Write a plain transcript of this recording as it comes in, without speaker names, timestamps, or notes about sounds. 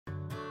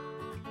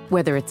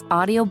Whether it's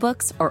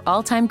audiobooks or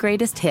all-time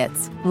greatest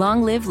hits,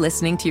 long live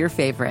listening to your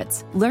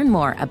favorites. Learn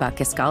more about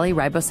Kisqali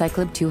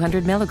Ribociclib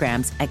 200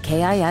 milligrams at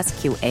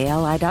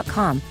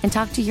KISQALI.com and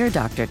talk to your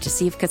doctor to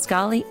see if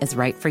Kisqali is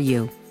right for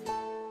you.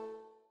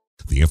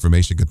 The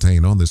information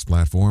contained on this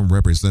platform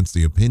represents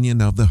the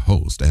opinion of the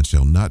host and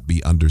shall not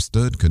be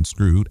understood,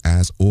 construed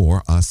as,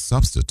 or a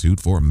substitute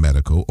for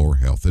medical or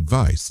health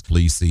advice.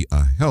 Please see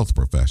a health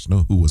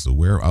professional who is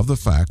aware of the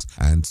facts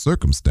and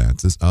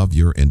circumstances of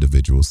your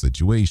individual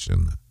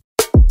situation.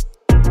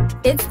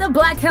 It's the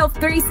Black Health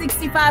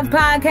 365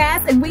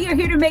 podcast, and we are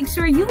here to make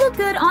sure you look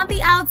good on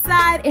the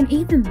outside and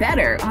even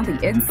better on the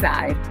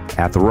inside.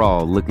 After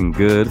all, looking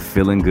good,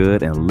 feeling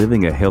good, and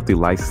living a healthy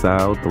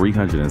lifestyle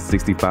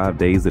 365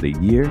 days of the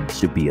year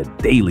should be a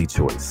daily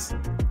choice.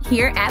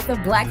 Here at the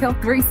Black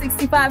Health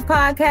 365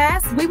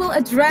 podcast, we will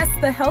address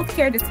the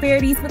healthcare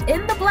disparities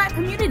within the Black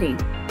community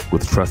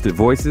with trusted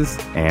voices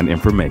and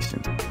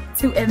information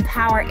to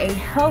empower a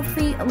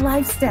healthy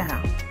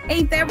lifestyle.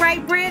 Ain't that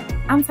right, Britt?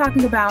 I'm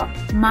talking about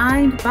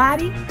mind,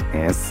 body,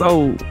 and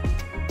soul.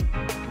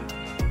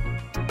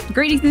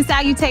 Greetings and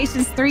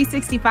salutations,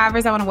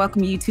 365ers. I want to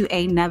welcome you to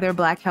another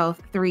Black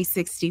Health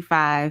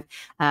 365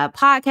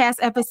 podcast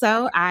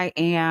episode. I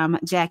am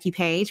Jackie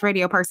Page,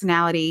 radio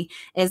personality,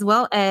 as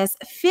well as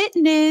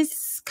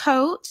fitness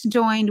coach,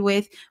 joined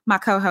with my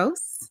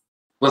co-hosts.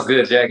 What's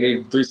good,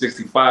 Jackie?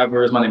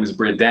 365ers. My name is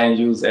Britt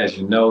Daniels. As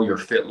you know, you're a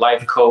fit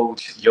life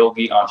coach,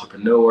 yogi,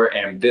 entrepreneur,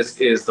 and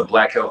this is the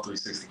Black Health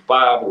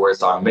 365, where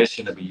it's our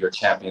mission to be your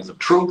champions of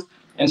truth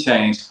and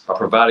change by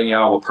providing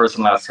y'all with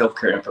personalized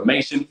healthcare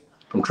information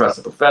from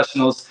trusted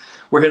professionals.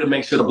 We're here to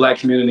make sure the Black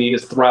community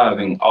is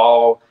thriving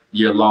all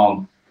year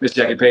long. Miss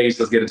Jackie Page,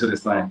 let's get into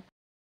this thing.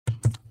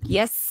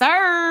 Yes,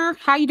 sir.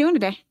 How you doing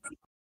today?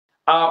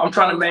 I'm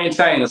trying to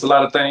maintain. There's a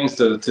lot of things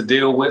to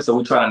deal with, so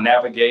we're trying to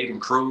navigate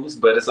and cruise,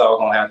 but it's all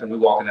going to happen. We're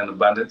walking in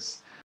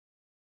abundance.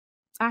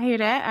 I hear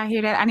that.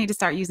 I need to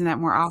start using that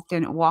more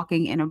often,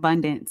 walking in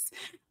abundance.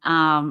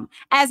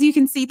 As you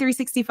can see,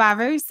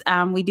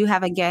 365ers, we do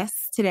have a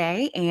guest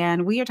today,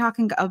 and we are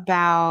talking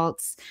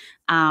about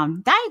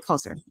diet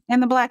culture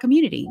in the Black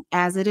community,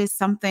 as it is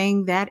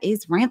something that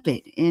is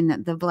rampant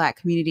in the Black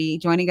community.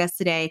 Joining us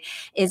today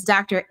is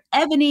Dr.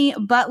 Ebony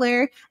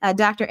Butler.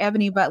 Dr.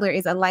 Ebony Butler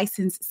is a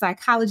licensed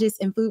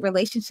psychologist and food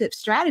relationship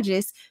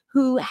strategist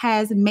who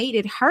has made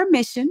it her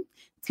mission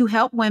to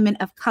help women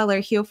of color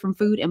heal from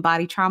food and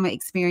body trauma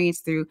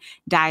experienced through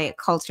diet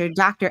culture.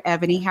 Dr.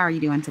 Ebony, how are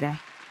you doing today?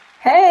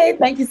 Hey,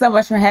 thank you so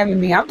much for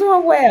having me. I'm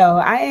doing well.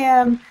 I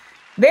am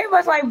very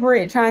much like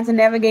Britt, trying to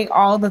navigate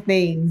all the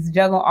things,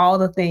 juggle all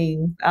the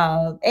things.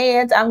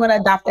 And I'm going to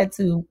adopt that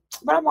too.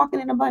 But I'm walking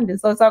in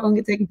abundance, so it's all going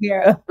to get taken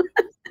care of.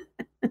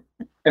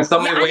 In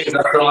so many ways,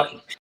 I feel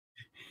like...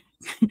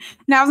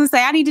 Now, I was going to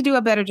say, I need to do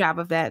a better job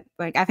of that.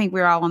 Like, I think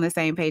we're all on the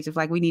same page of,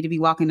 like, we need to be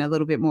walking a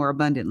little bit more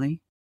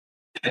abundantly.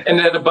 And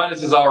that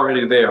abundance is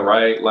already there,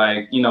 right?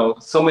 Like, you know,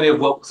 so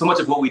much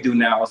of what we do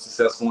now is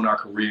successful in our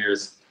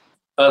careers.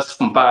 Us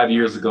from 5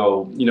 years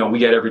ago, you know, we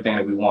get everything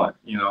that we want,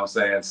 you know what I'm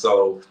saying?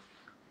 So,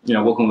 you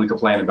know, what can we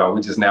complain about?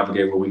 We just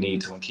navigate what we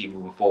need to and keep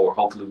moving forward,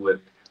 hopefully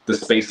with the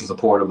space and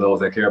support of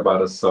those that care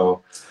about us.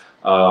 So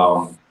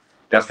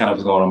that's kind of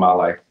what's going on in my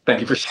life.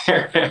 Thank you for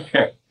sharing.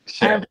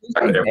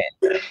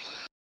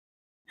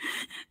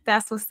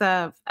 That's what's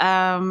up.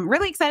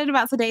 Really excited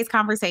about today's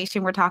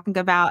conversation. We're talking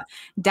about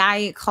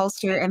diet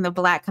culture in the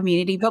Black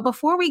community. But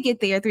before we get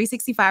there,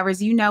 365ers,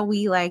 you know,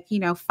 we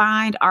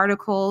find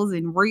articles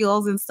and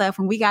reels and stuff,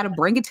 and we got to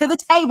bring it to the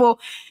table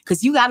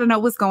because you got to know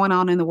what's going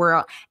on in the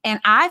world. And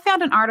I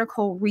found an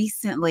article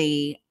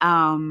recently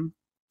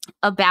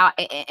about,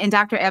 and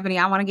Dr. Ebony,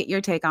 I want to get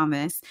your take on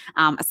this,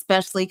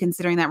 especially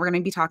considering that we're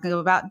going to be talking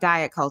about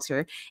diet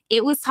culture.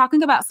 It was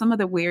talking about some of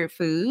the weird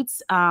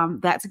foods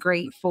that's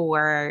great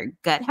for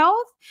gut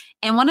health.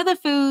 And one of the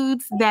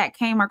foods that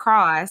came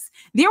across,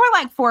 there were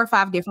like 4 or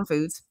 5 different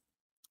foods.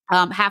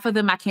 Half of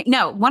them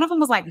one of them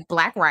was like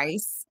black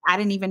rice. I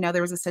didn't even know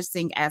there was a such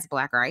thing as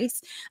black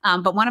rice.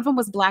 But one of them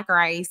was black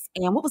rice.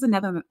 And what was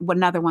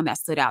another one that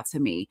stood out to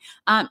me?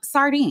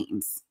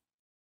 Sardines.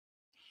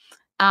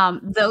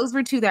 Those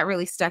were 2 that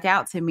really stuck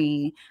out to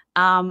me.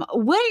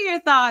 What are your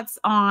thoughts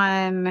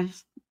on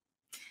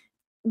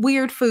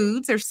weird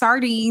foods or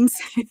sardines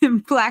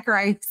and black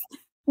rice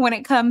when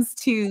it comes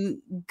to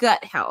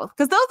gut health?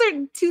 Because those are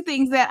 2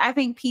 things that I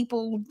think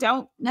people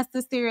don't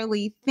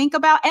necessarily think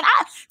about. And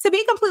to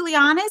be completely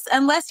honest,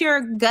 unless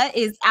your gut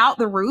is out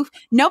the roof,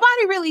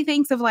 nobody really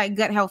thinks of like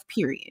gut health,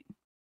 period.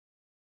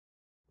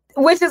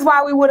 Which is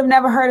why we would have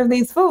never heard of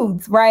these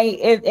foods, right?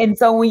 And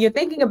so when you're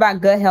thinking about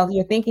gut health,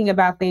 you're thinking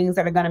about things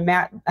that are going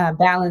to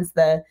balance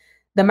the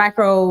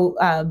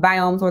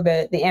microbiomes or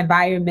the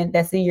environment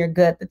that's in your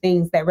gut, the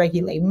things that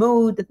regulate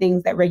mood, the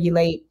things that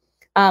regulate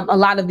a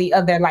lot of the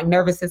other like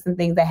nervous system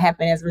things that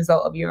happen as a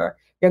result of your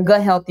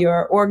gut health,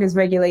 your organs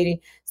regulating.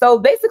 So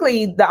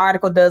basically the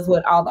article does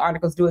what all the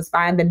articles do, is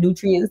find the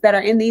nutrients that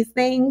are in these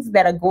things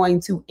that are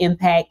going to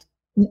impact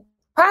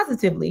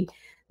positively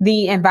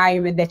the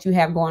environment that you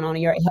have going on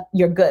in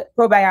your gut,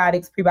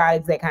 probiotics,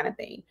 prebiotics, that kind of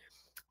thing.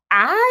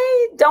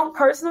 I don't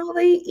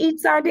personally eat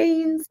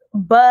sardines,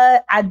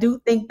 but I do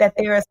think that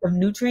there are some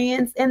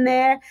nutrients in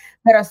there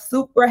that are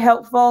super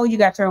helpful. You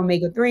got your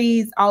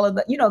omega-3s, all of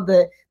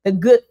the, the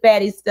good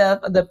fatty stuff,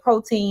 the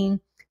protein.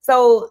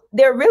 So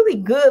they're really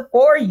good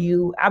for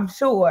you, I'm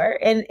sure.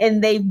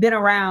 And they've been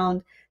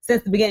around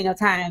since the beginning of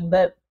time,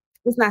 but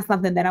it's not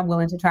something that I'm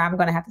willing to try. I'm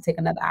going to have to take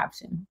another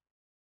option.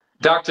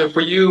 Doctor, for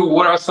you,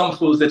 what are some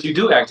foods that you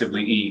do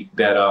actively eat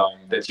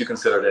that you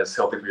consider as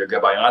healthy for your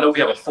gut biome? I know we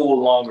have a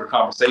full, longer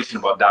conversation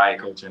about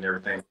diet culture and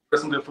everything. What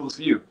are some good foods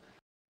for you?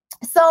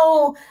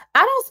 So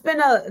I don't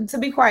spend to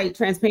be quite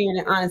transparent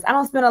and honest, I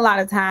don't spend a lot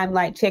of time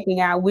like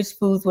checking out which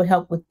foods would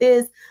help with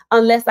this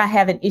unless I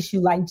have an issue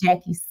like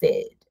Jackie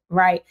said,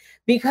 right?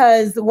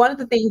 Because one of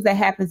the things that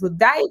happens with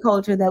diet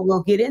culture that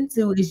we'll get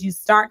into is you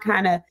start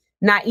kind of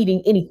not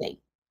eating anything.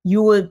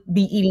 You would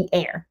be eating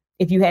air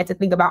if you had to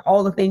think about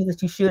all the things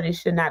that you should and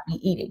should not be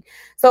eating.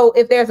 So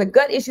if there's a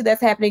gut issue that's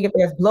happening, if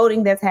there's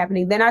bloating that's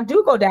happening, then I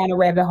do go down a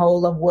rabbit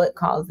hole of what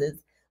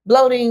causes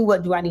bloating.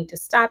 What do I need to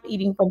stop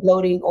eating for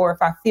bloating? Or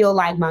if I feel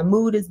like my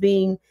mood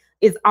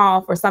is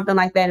off or something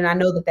like that. And I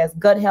know that that's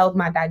gut health,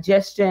 my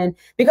digestion,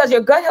 because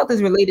your gut health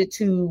is related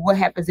to what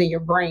happens in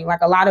your brain.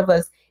 Like a lot of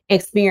us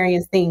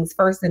experience things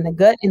first in the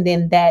gut, and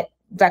then that,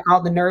 like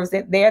all the nerves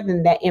that there,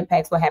 then that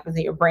impacts what happens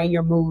in your brain,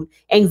 your mood,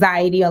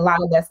 anxiety, a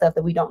lot of that stuff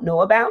that we don't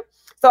know about.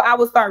 So I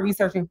will start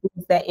researching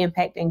foods that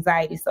impact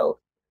anxiety. So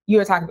you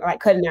were talking about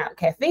like cutting out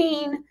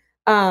caffeine,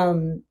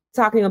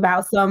 talking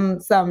about some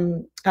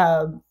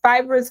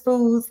fibrous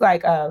foods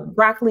like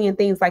broccoli and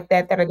things like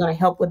that are going to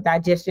help with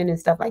digestion and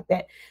stuff like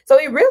that. So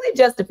it really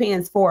just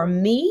depends. For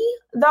me,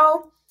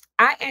 though,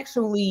 I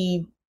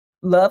actually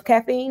love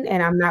caffeine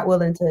and I'm not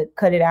willing to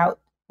cut it out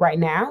right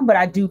now, but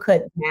I do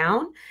cut it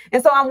down.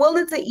 And so I'm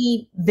willing to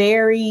eat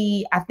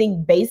very, I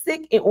think,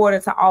 basic in order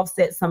to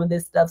offset some of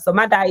this stuff. So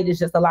my diet is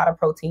just a lot of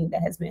protein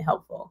that has been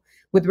helpful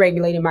with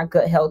regulating my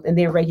gut health and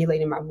then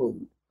regulating my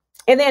mood.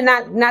 And then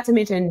not to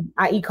mention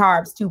I eat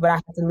carbs too, but I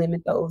have to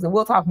limit those. And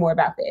we'll talk more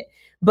about that.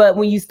 But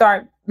when you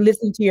start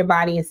listening to your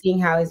body and seeing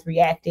how it's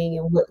reacting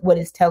and what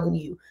it's telling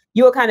you,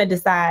 you'll kind of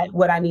decide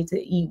what I need to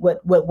eat,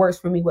 what works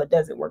for me, what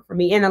doesn't work for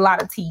me, and a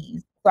lot of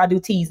teas. So I do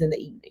teas in the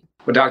evening.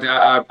 Well, Doctor,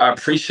 I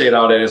appreciate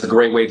all that. It's a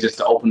great way just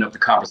to open up the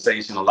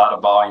conversation, a lot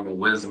of volume and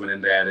wisdom in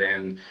that.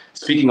 And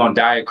speaking on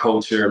diet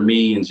culture,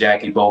 me and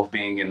Jackie both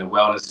being in the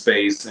wellness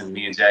space, and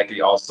me and Jackie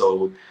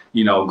also,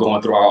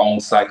 going through our own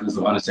cycles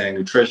of understanding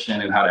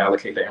nutrition and how to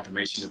allocate that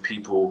information to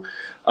people.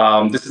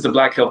 This is the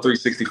Black Health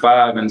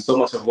 365, and so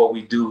much of what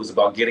we do is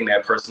about getting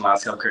that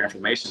personalized healthcare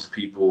information to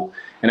people.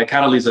 And it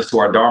kind of leads us to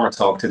our Dharma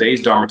Talk.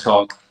 Today's Dharma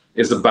Talk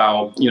is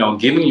about,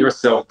 giving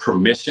yourself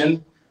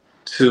permission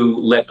to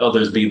let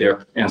others be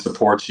there and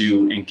support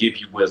you and give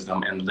you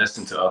wisdom and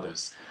listen to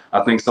others.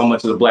 I think so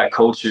much of the Black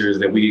culture is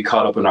that we get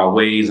caught up in our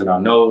ways and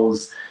our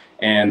nose,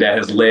 and that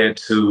has led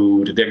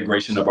to the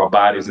degradation of our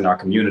bodies and our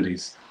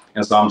communities.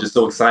 And so I'm just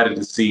so excited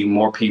to see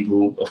more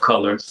people of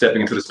color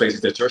stepping into the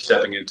spaces that you're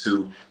stepping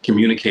into,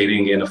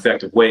 communicating in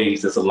effective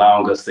ways that's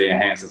allowing us to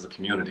enhance as a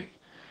community.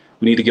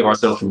 We need to give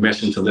ourselves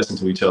permission to listen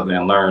to each other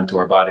and learn to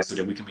our bodies so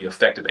that we can be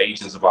effective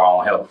agents of our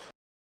own health.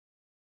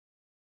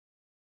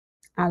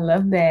 I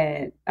love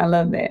that. I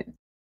love that.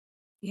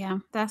 Yeah,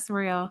 that's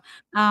real.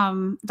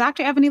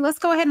 Dr. Ebony, let's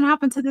go ahead and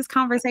hop into this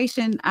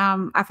conversation.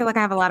 I feel like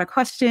I have a lot of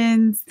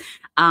questions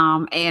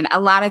and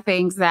a lot of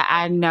things that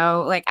I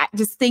know,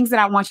 just things that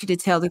I want you to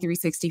tell the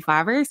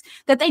 365ers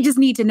that they just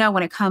need to know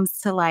when it comes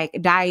to like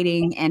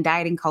dieting and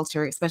dieting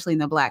culture, especially in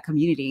the Black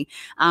community.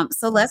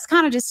 So let's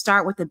kind of just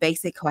start with the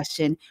basic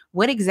question.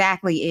 What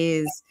exactly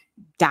is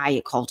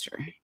diet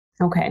culture?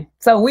 Okay.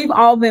 So we've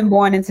all been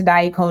born into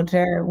diet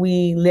culture.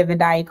 We live in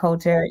diet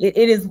culture.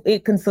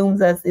 It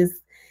consumes us.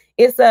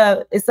 It's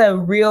a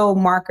real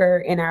marker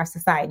in our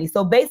society.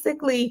 So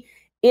basically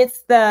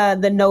it's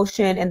the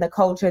notion and the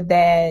culture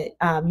that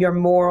your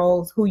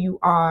morals, who you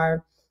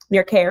are,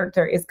 your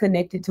character is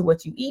connected to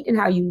what you eat and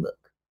how you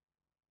look.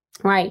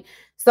 Right.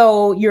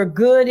 So you're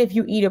good if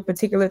you eat a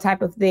particular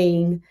type of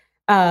thing.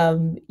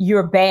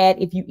 You're bad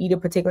if you eat a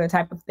particular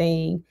type of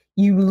thing.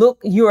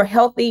 You're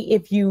healthy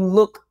if you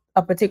look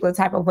a particular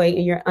type of way,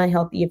 and you're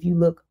unhealthy if you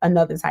look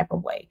another type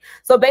of way.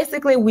 So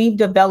basically we've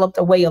developed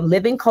a way of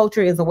living.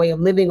 Culture is a way of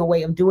living, a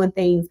way of doing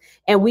things.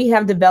 And we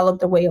have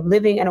developed a way of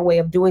living and a way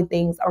of doing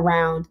things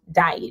around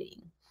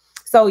dieting.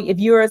 So if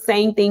you're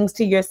saying things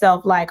to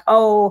yourself like,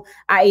 oh,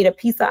 I ate a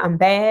pizza, I'm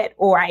bad,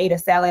 or I ate a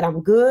salad, I'm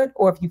good,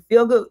 or if you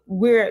feel good,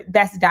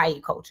 that's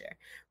diet culture,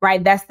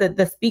 right? That's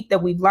the speak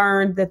that we've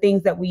learned, the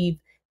things that we've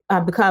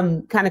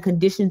become kind of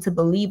conditioned to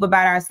believe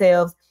about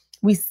ourselves.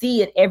 We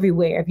see it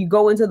everywhere. If you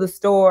go into the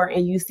store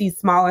and you see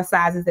smaller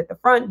sizes at the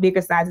front, bigger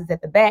sizes at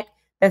the back,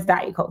 that's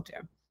diet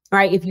culture,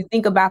 right? If you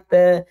think about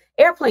the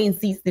airplane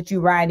seats that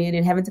you ride in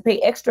and having to pay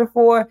extra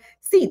for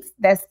seats,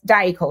 that's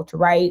diet culture,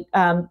 right?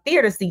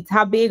 Theater seats,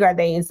 how big are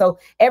they? And so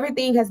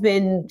everything has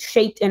been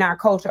shaped in our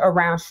culture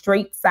around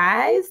straight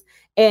size,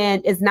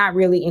 and it's not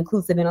really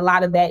inclusive. And a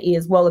lot of that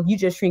is, well, if you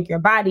just shrink your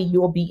body,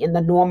 you'll be in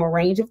the normal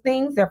range of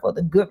things, therefore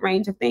the good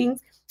range of things.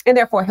 and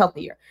therefore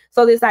healthier.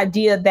 So this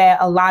idea that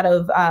a lot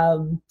of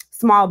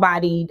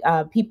small-bodied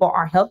people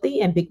are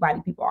healthy and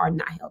big-bodied people are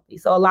not healthy.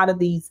 So a lot of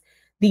these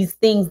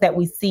things that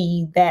we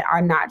see that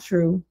are not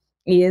true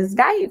is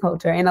diet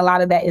culture, and a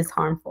lot of that is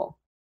harmful.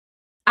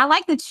 I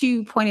like that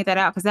you pointed that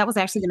out because that was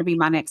actually going to be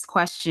my next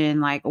question.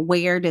 Like,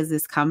 where does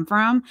this come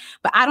from?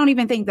 But I don't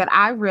even think that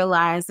I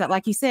realized that,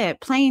 like you said,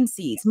 plane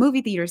seats,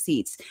 movie theater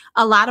seats,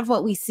 a lot of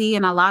what we see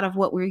and a lot of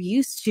what we're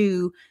used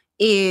to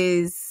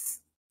is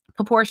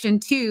proportion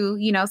to,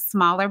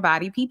 smaller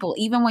body people.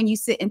 Even when you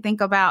sit and think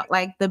about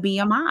like the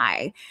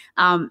BMI,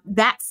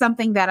 that's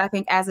something that I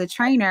think as a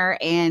trainer,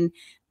 and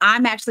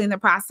I'm actually in the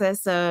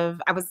process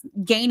of, I was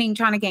trying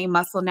to gain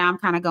muscle. Now I'm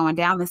kind of going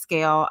down the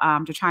scale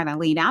to try to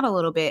lean out a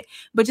little bit,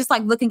 but just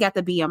like looking at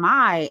the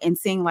BMI and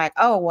seeing like,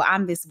 oh, well,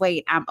 I'm this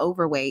weight, I'm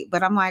overweight,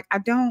 but I'm like,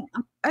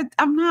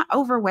 I'm not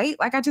overweight.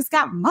 Like I just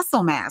got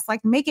muscle mass,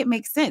 like make it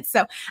make sense.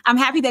 So I'm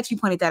happy that you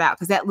pointed that out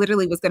because that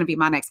literally was going to be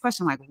my next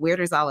question. Like, where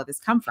does all of this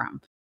come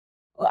from?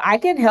 I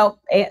can help.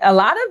 A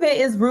lot of it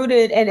is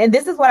rooted, and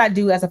this is what I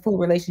do as a food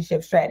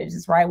relationship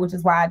strategist, right? Which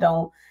is why I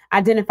don't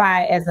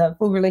identify as a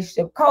food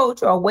relationship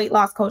coach or a weight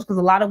loss coach, because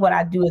a lot of what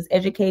I do is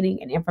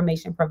educating and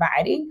information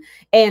providing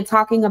and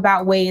talking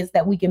about ways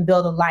that we can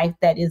build a life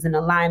that is in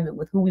alignment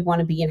with who we want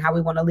to be and how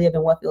we want to live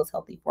and what feels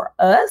healthy for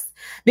us.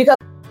 Because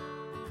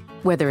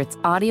whether it's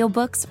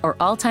audiobooks or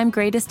all-time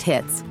greatest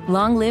hits,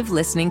 long live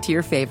listening to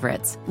your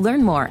favorites.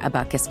 Learn more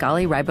about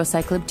Kisqali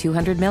Ribociclib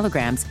 200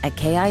 milligrams at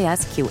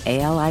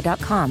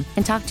KISQALI.com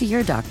and talk to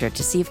your doctor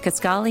to see if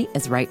Kisqali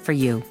is right for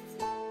you.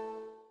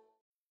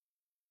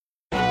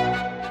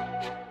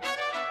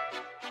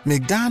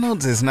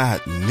 McDonald's is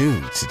not new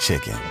to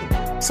chicken.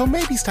 So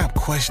maybe stop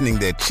questioning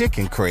their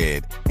chicken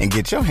cred and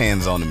get your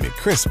hands on the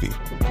McCrispy.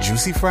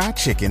 Juicy fried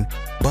chicken,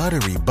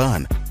 buttery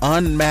bun,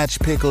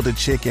 unmatched pickle to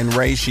chicken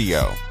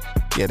ratio.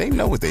 Yeah, they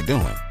know what they're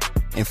doing.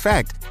 In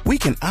fact, we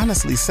can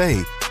honestly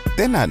say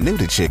they're not new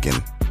to chicken.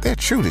 They're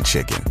true to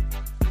chicken.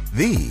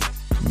 The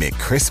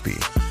McCrispy.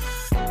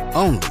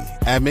 Only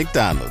at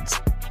McDonald's.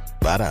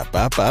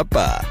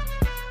 Ba-da-ba-ba-ba.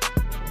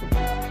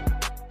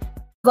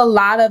 A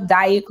lot of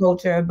diet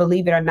culture,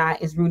 believe it or not,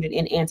 is rooted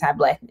in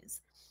anti-Blackness.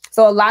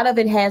 So a lot of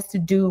it has to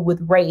do with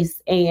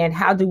race and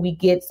how do we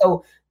get,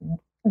 so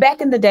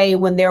back in the day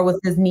when there was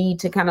this need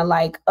to kind of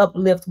like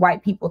uplift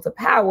white people to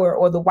power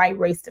or the white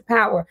race to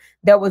power,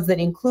 there was an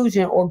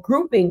inclusion or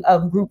grouping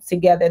of groups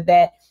together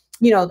that,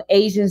 the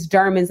Asians,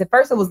 Germans, at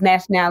first it was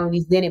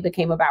nationalities, then it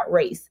became about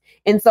race.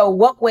 And so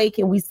what way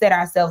can we set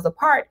ourselves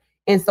apart?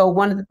 And so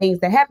one of the things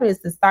that happened is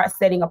to start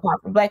setting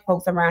apart from Black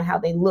folks around how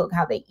they look,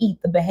 how they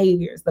eat, the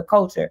behaviors, the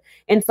culture.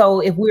 And so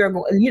if we're,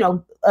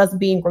 us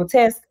being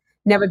grotesque,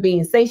 never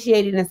being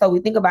satiated. And so we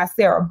think about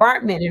Sarah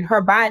Baartman and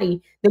her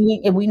body, then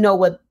we know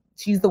what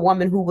she's the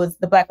woman who was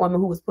the Black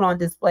woman who was put on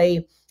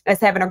display as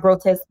having a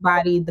grotesque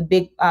body, the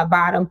big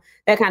bottom,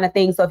 that kind of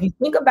thing. So if you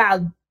think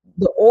about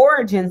the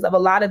origins of a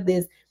lot of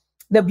this,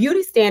 the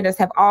beauty standards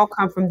have all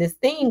come from this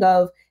thing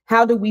of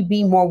how do we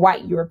be more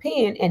white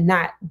European and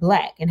not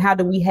Black? And how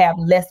do we have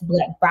less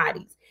Black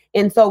bodies?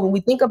 And so when we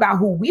think about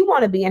who we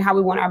want to be and how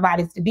we want our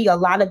bodies to be, a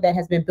lot of that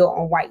has been built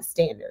on white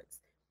standards,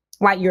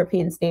 white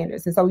European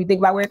standards. And so we think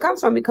about where it comes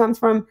from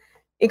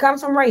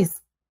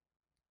race.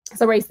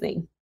 It's a race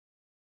thing.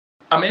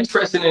 I'm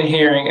interested in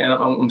hearing, and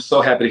I'm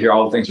so happy to hear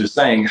all the things you're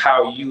saying,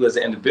 how you as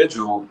an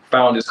individual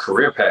found this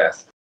career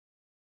path.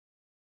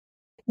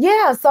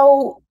 Yeah,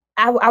 so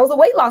I was a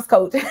weight loss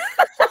coach.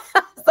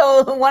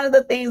 So one of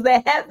the things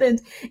that happened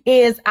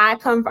is I'm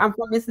from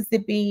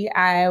Mississippi.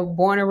 I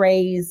born and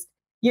raised,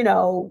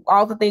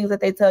 all the things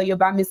that they tell you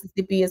about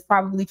Mississippi is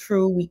probably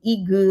true. We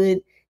eat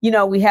good,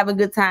 we have a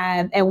good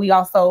time, and we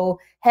also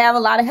have a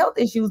lot of health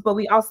issues, but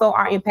we also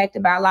are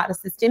impacted by a lot of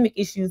systemic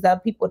issues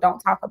that people don't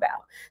talk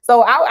about.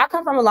 So I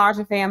come from a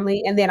larger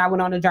family, and then I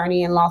went on a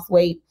journey and lost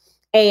weight.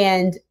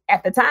 And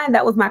at the time,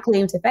 that was my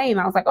claim to fame.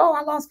 I was like, oh,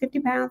 I lost 50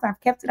 pounds.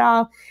 I've kept it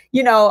off.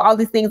 All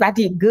these things I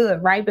did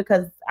good, right?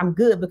 Because I'm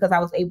good because I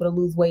was able to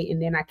lose weight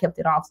and then I kept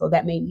it off. So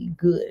that made me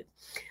good.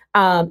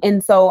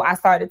 And so I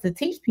started to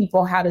teach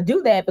people how to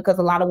do that because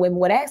a lot of women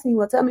would ask me,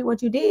 well, tell me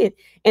what you did.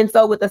 And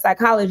so with the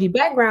psychology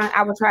background,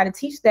 I would try to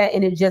teach that,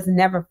 and it just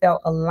never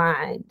felt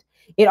aligned.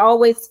 It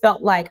always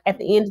felt like at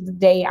the end of the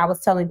day, I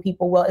was telling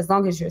people, well, as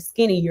long as you're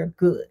skinny, you're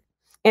good.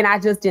 And I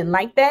just didn't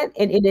like that.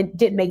 And it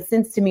didn't make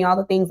sense to me, all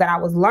the things that I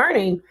was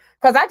learning,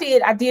 because I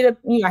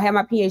had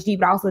my PhD,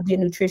 but I also did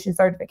nutrition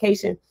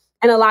certification.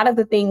 And a lot of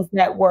the things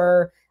that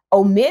were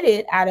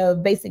omitted out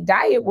of basic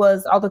diet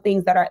was all the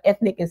things that are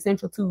ethnic and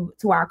central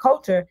to our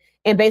culture.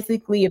 And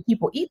basically, if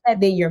people eat that,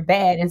 then you're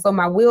bad. And so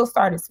my wheels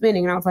started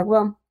spinning. And I was like,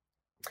 well,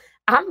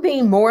 I'm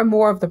being more and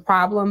more of the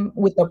problem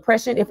with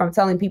oppression if I'm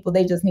telling people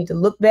they just need to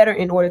look better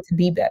in order to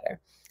be better.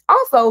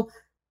 Also,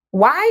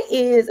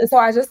 so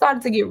I just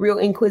started to get real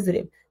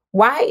inquisitive.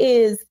 Why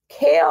is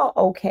kale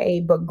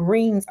okay, but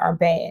greens are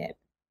bad?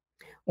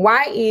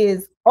 Why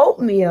is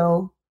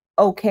oatmeal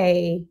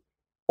okay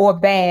or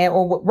bad?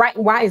 Or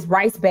why is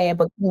rice bad,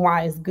 but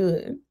why is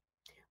good?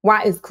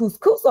 Why is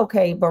couscous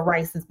okay, but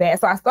rice is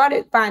bad? So I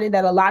started finding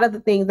that a lot of the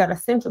things that are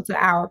central to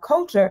our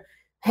culture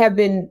have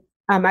been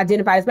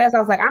identified as bad. So I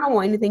was like, I don't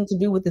want anything to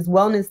do with this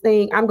wellness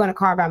thing. I'm going to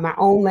carve out my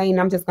own lane.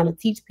 I'm just going to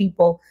teach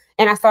people.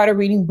 And I started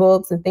reading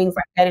books and things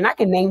like that. And I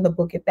can name the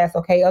book if that's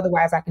okay.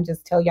 Otherwise, I can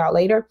just tell y'all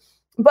later.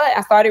 But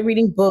I started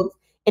reading books,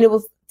 and it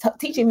was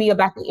teaching me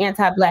about the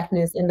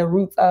anti-Blackness and the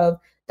roots of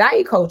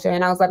diet culture.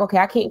 And I was like, okay,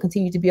 I can't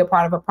continue to be a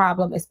part of a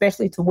problem,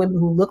 especially to women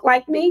who look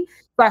like me.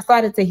 So I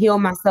started to heal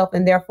myself.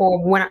 And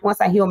therefore,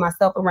 once I healed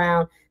myself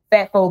around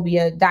fat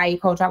phobia,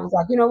 diet culture, I was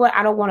like, you know what?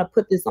 I don't want to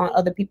put this on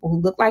other people who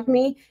look like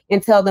me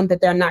and tell them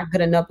that they're not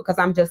good enough, because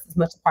I'm just as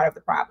much a part of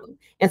the problem.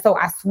 And so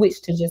I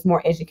switched to just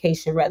more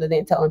education rather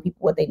than telling people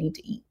what they need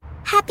to eat.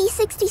 Happy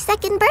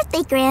 62nd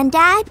birthday,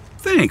 Granddad.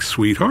 Thanks,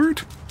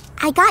 sweetheart.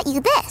 I got you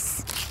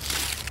this.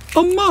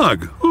 A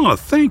mug. Oh,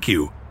 thank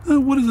you.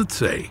 What does it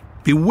say?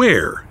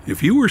 Beware,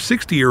 if you are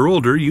 60 or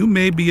older, you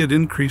may be at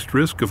increased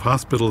risk of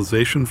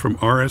hospitalization from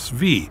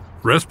RSV,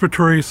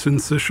 respiratory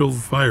syncytial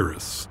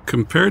virus,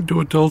 compared to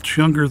adults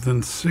younger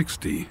than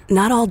 60.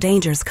 Not all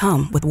dangers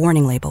come with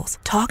warning labels.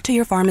 Talk to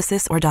your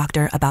pharmacist or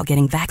doctor about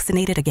getting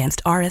vaccinated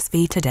against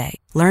RSV today.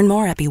 Learn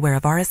more at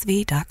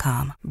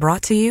bewareofrsv.com.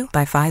 Brought to you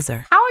by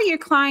Pfizer. How are your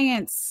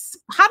clients,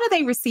 how do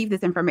they receive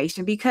this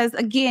information? Because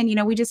again,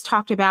 we just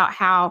talked about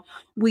how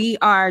we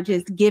are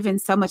just given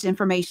so much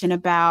information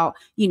about,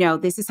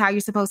 this is how you're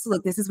supposed to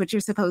look. This is what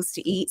you're supposed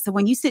to eat. So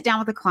when you sit down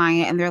with a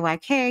client and they're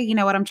like, hey, you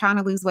know what, I'm trying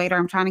to lose weight or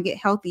I'm trying to get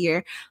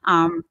healthier.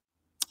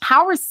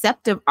 How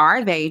receptive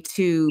are they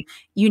to,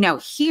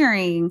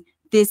 hearing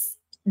this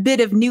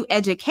bit of new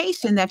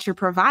education that you're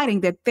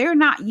providing that they're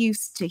not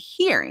used to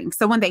hearing?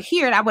 So when they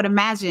hear it, I would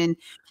imagine,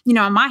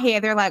 in my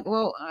head, they're like,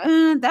 well,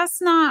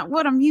 that's not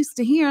what I'm used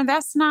to hearing.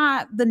 That's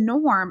not the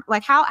norm.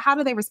 Like, how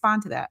do they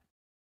respond to that?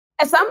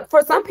 And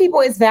for some people,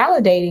 it's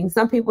validating.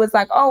 Some people, it's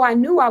like, oh, I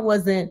knew I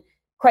wasn't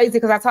crazy,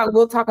 because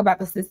we'll talk about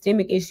the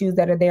systemic issues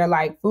that are there,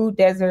 like food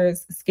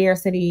deserts,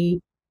 scarcity,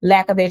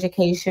 lack of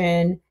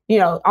education,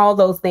 all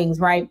those things,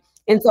 right?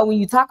 And so when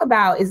you talk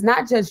about, it's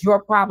not just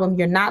your problem,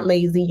 you're not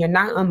lazy, you're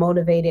not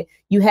unmotivated,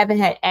 you haven't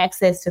had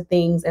access to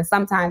things. And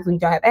sometimes when you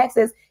don't have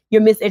access,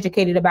 you're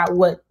miseducated about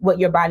what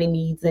your body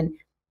needs. And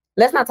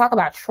let's not talk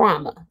about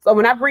trauma. So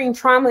when I bring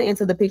trauma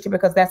into the picture,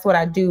 because that's what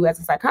I do as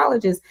a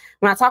psychologist,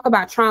 when I talk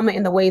about trauma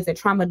in the ways that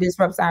trauma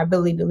disrupts our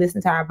ability to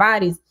listen to our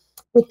bodies,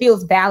 it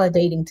feels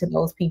validating to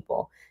those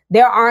people.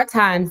 There are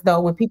times,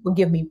 though, when people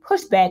give me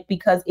pushback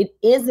because it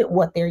isn't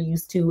what they're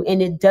used to and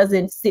it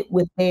doesn't sit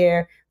with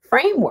their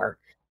framework.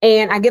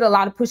 And I get a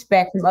lot of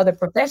pushback from other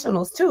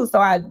professionals, too. So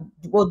I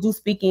will do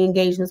speaking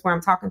engagements where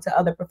I'm talking to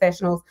other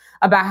professionals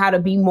about how to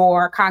be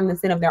more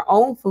cognizant of their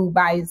own food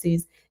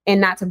biases and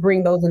not to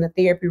bring those in the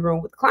therapy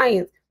room with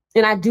clients.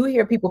 And I do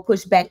hear people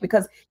push back,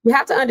 because you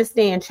have to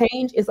understand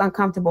change is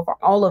uncomfortable for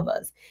all of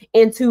us.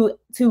 And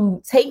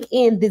to take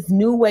in this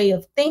new way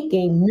of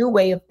thinking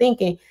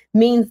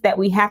means that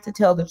we have to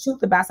tell the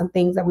truth about some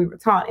things that we were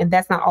taught. And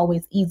that's not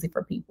always easy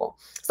for people.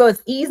 So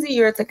it's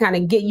easier to kind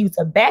of get you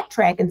to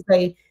backtrack and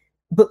say,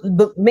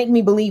 make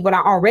me believe what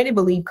I already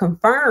believe,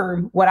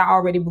 confirm what I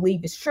already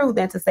believe is true,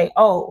 than to say,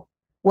 oh,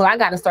 well, I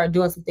got to start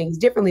doing some things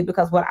differently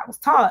because what I was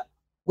taught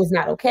was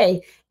not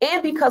okay.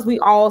 And because we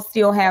all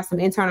still have some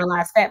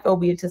internalized fat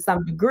phobia to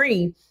some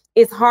degree,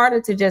 it's harder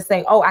to just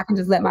say, oh, I can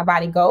just let my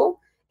body go,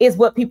 is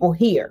what people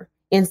hear,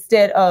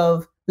 instead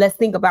of let's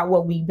think about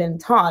what we've been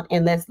taught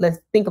and let's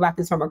think about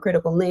this from a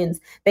critical lens.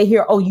 They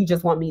hear, oh, you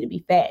just want me to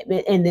be fat.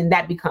 And then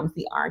that becomes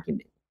the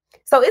argument.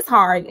 So it's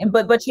hard,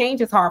 but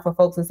change is hard for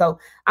folks. And so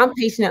I'm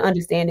patient and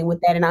understanding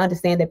with that. And I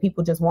understand that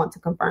people just want to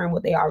confirm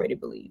what they already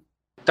believe.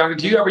 Doctor,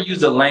 do you ever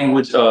use the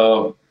language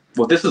of,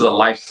 well, this is a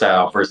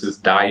lifestyle versus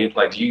diet?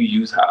 Like, do you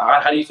use,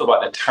 how do you feel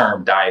about the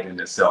term diet in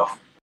itself?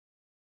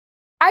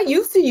 I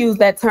used to use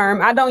that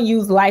term. I don't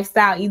use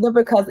lifestyle either,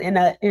 because in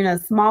a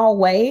small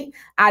way,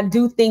 I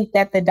do think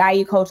that the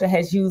diet culture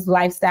has used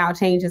lifestyle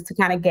changes to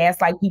kind of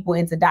gaslight people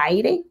into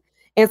dieting.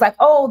 And it's like,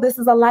 oh, this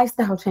is a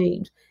lifestyle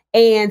change.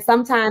 And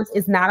sometimes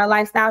it's not a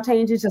lifestyle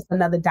change, it's just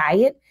another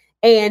diet.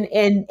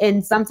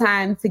 And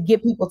sometimes to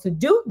get people to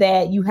do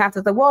that, you have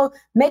to say, well,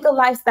 make a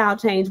lifestyle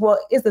change. Well,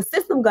 is the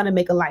system going to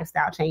make a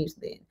lifestyle change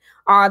then?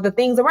 Are the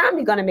things around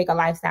me going to make a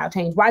lifestyle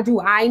change? Why do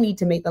I need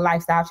to make the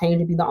lifestyle change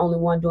and be the only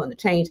one doing the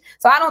change?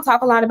 So I don't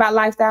talk a lot about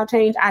lifestyle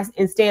change. I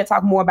instead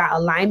talk more about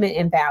alignment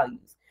and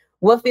values.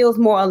 What feels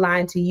more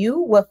aligned to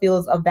you? What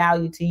feels of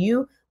value to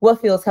you?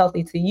 What feels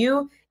healthy to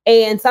you?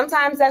 And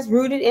sometimes that's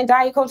rooted in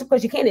diet culture,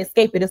 because you can't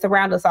escape it. It's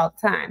around us all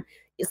the time.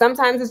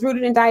 Sometimes it's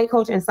rooted in diet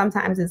culture and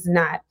sometimes it's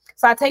not.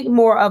 So I take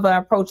more of an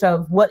approach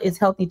of what is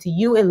healthy to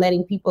you and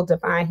letting people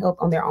define health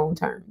on their own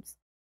terms.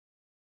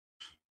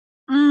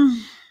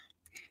 I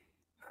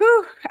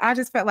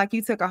just felt like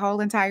you took a whole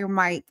entire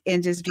mic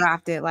and just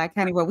dropped it. Like,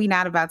 honey, what we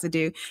not about to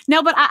do.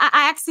 No, but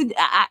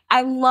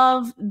I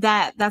love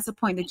that. That's a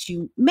point that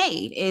you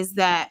made, is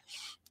that,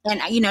 and,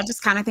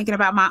 just kind of thinking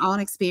about my own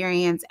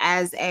experience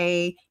as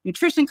a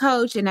nutrition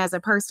coach and as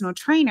a personal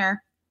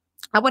trainer,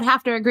 I would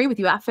have to agree with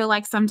you. I feel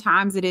like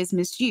sometimes it is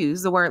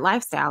misused. The word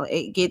lifestyle,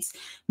 it gets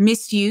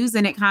misused,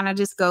 and it kind of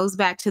just goes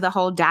back to the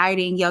whole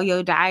dieting,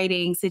 yo-yo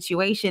dieting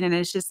situation. And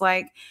it's just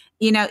like,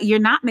 you're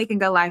not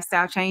making a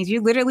lifestyle change.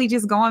 You're literally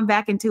just going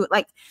back into it.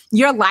 Like,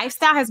 your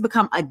lifestyle has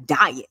become a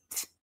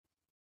diet,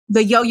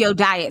 the yo-yo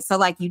diet. So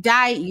like, you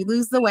diet, you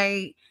lose the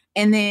weight,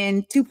 and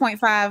then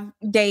 2.5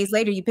 days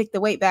later, you pick the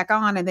weight back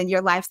on, and then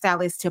your lifestyle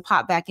is to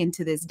pop back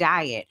into this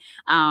diet.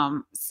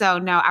 So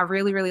no, I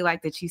really, really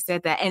like that you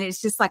said that. And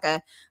it's just like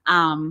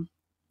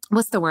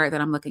what's the word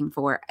that I'm looking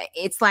for?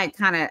 It's like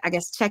kind of, I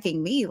guess,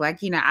 checking me. Like,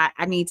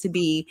 I need to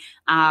be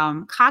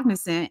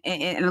cognizant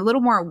and a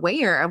little more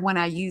aware of when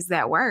I use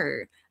that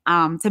word,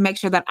 to make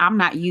sure that I'm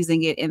not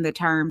using it in the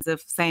terms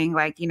of saying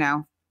like,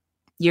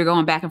 you're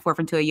going back and forth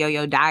into a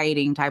yo-yo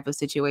dieting type of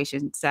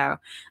situation. So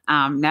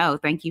no,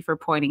 thank you for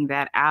pointing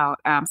that out.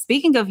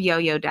 Speaking of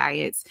yo-yo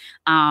diets,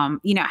 how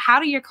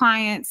do your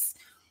clients,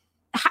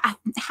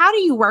 how do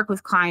you work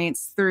with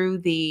clients through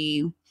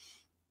the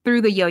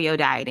yo-yo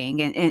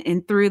dieting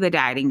and through the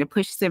dieting to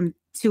push them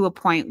to a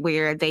point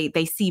where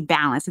they see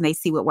balance and they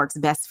see what works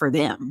best for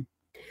them?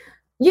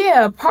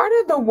 Yeah, part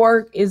of the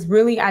work is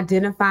really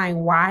identifying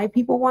why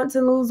people want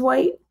to lose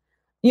weight.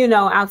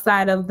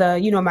 Outside of the,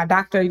 my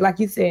doctor, like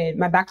you said,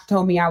 my doctor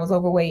told me I was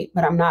overweight,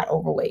 but I'm not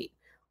overweight.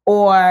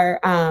 Or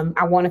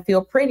I want to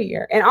feel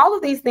prettier. And all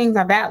of these things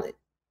are valid.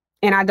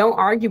 And I don't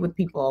argue with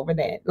people over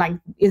that. Like,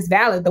 it's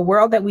valid. The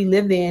world that we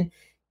live in,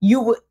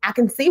 I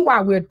can see why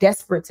we're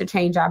desperate to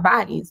change our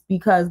bodies,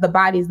 because the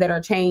bodies that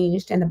are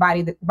changed and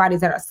the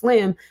bodies that are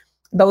slim,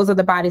 those are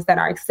the bodies that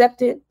are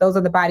accepted. Those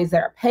are the bodies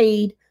that are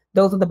paid.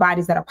 Those are the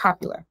bodies that are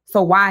popular.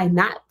 So why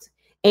not?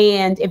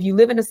 And if you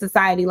live in a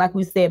society, like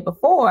we said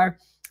before,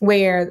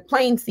 where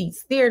plane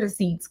seats, theater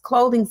seats,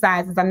 clothing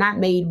sizes are not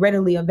made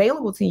readily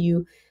available to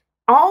you,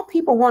 all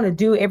people want to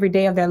do every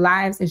day of their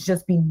lives is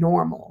just be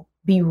normal,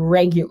 be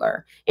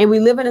regular. And we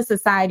live in a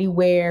society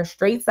where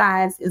straight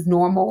size is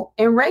normal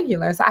and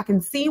regular. So I can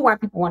see why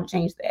people want to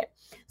change that.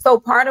 So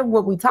part of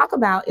what we talk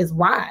about is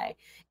why.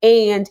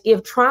 And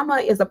if trauma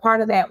is a part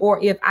of that, or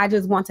if I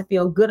just want to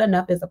feel good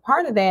enough is a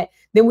part of that,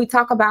 then we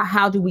talk about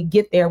how do we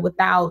get there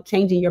without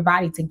changing your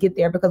body to get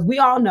there? Because we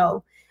all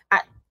know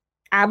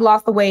I've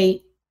lost the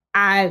weight.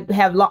 I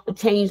have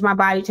changed my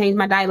body, changed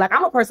my diet. Like,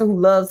 I'm a person who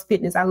loves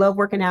fitness. I love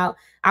working out.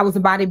 I was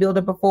a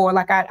bodybuilder before.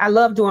 Like, I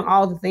love doing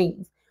all the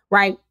things,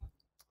 right?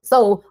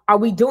 So are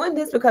we doing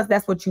this because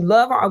that's what you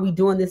love, or are we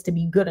doing this to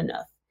be good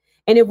enough?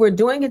 And if we're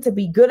doing it to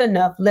be good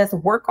enough, let's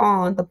work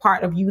on the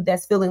part of you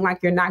that's feeling like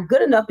you're not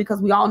good enough, because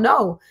we all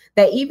know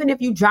that even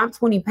if you drop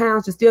 20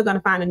 pounds, you're still going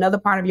to find another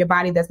part of your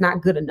body that's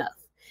not good enough.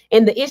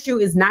 And the issue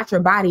is not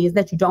your body, is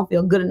that you don't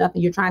feel good enough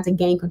and you're trying to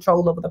gain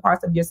control over the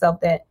parts of yourself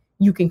that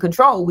you can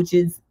control, which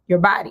is your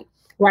body,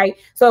 right?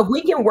 So if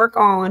we can work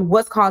on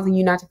what's causing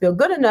you not to feel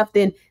good enough,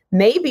 then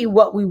maybe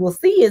what we will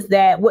see is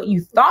that what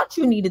you thought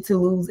you needed to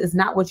lose is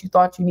not what you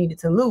thought you needed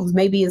to lose.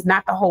 Maybe it's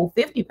not the whole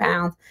 50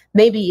 pounds.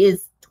 Maybe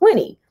it's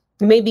 20.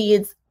 Maybe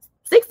it's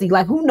 60.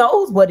 Like, who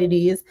knows what it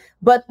is?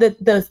 But the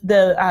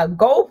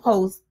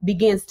goalpost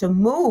begins to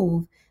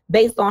move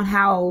based on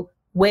how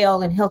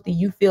well and healthy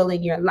you feel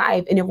in your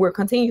life. And if we're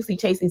continuously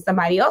chasing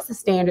somebody else's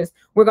standards,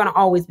 we're going to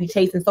always be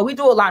chasing. So we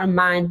do a lot of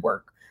mind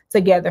work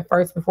together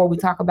first before we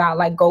talk about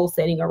like goal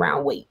setting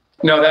around weight.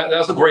 No,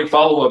 that's a great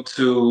follow-up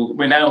to,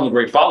 not only a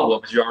great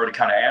follow-up, because you already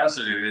kind of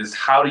answered it, is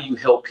how do you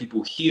help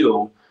people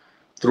heal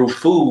through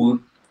food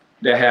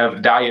that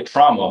have diet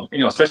trauma?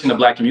 Especially in the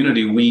Black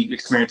community, we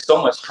experience so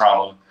much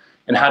trauma.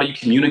 And how do you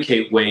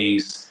communicate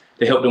ways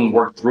to help them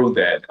work through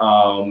that?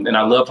 And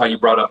I love how you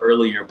brought up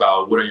earlier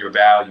about what are your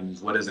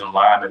values, what is in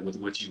alignment with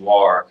what you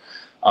are.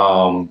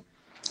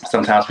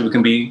 Sometimes people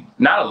can be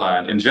not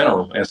aligned in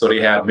general, and so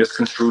they have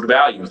misconstrued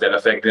values that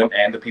affect them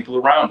and the people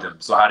around them.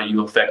 So how do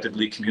you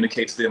effectively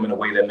communicate to them in a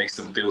way that makes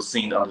them feel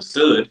seen,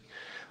 understood,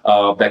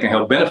 that can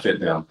help benefit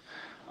them?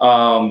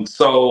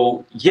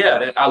 So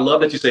yeah, I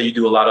love that you say you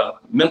do a lot of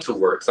mental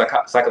work,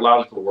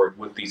 psychological work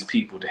with these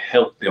people to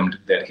help them do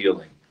that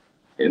healing.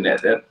 And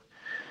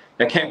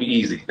that can't be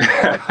easy.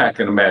 I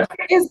can imagine.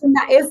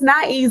 It's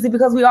not easy,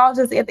 because we all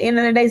just at the end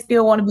of the day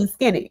still want to be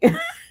skinny.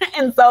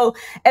 And so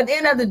at the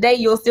end of the day,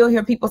 you'll still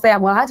hear people say,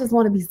 well, I just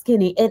want to be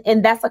skinny.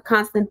 And that's a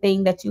constant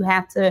thing that you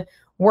have to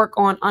work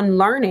on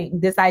unlearning,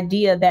 this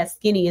idea that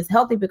skinny is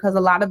healthy, because a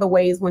lot of the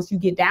ways, once you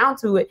get down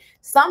to it,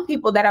 some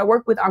people that I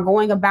work with are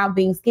going about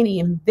being skinny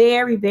in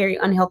very, very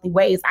unhealthy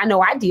ways. I know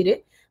I did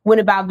it,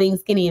 went about being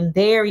skinny in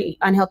very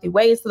unhealthy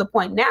ways, to the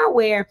point now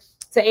where,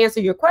 to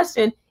answer your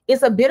question,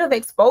 it's a bit of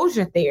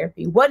exposure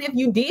therapy. What if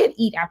you did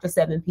eat after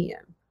 7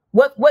 p.m.?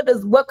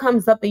 What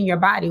comes up in your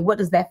body? What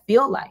does that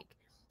feel like?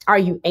 Are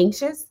you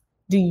anxious?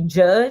 Do you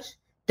judge?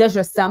 Does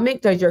your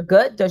stomach, does your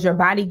gut, does your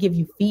body give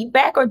you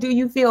feedback, or do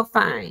you feel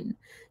fine?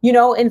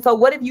 And so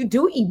what if you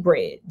do eat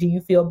bread? Do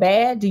you feel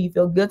bad? Do you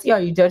feel guilty? Are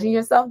you judging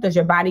yourself? Does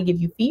your body give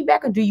you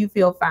feedback, or do you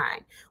feel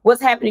fine?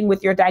 What's happening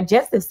with your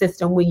digestive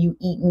system when you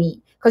eat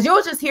meat? Because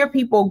you'll just hear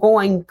people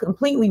going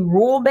completely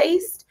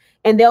rule-based,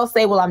 and they'll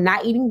say, well, I'm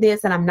not eating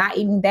this and I'm not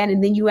eating that.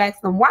 And then you ask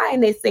them why,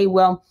 and they say,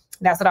 well,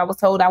 That's what I was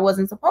told I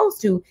wasn't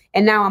supposed to.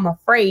 And now I'm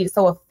afraid.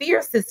 So a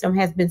fear system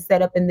has been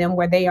set up in them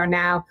where they are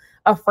now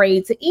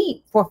afraid to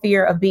eat for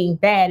fear of being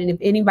bad. And if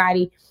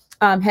anybody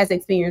has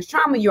experienced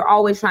trauma, you're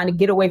always trying to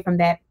get away from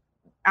that.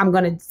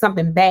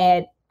 Something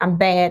bad's going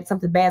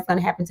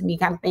to happen to me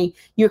kind of thing.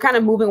 You're kind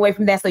of moving away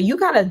from that. So you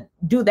kind of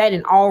do that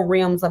in all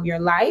realms of your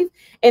life.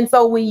 And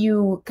so when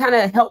you kind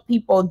of help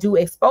people do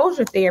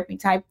exposure therapy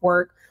type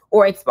work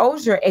or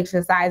exposure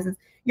exercises,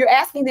 you're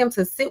asking them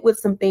to sit with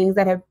some things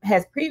that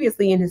has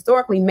previously and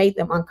historically made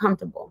them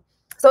uncomfortable.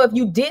 So if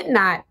you did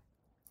not,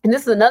 and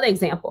this is another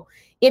example,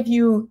 if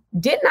you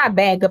did not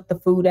bag up the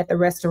food at the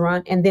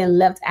restaurant and then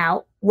left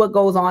out, what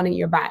goes on in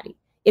your body?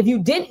 If you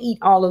didn't eat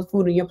all of the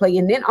food on your plate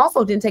and then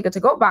also didn't take a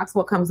to-go box,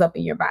 what comes up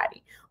in your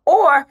body?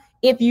 Or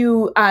if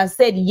you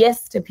said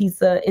yes to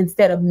pizza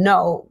instead of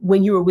no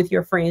when you were with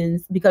your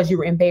friends because you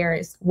were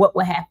embarrassed, what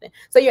would happen?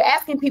 So you're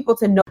asking people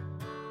to know.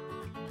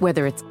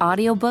 Whether it's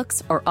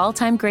audiobooks or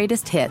all-time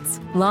greatest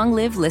hits, long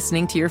live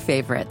listening to your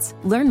favorites.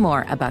 Learn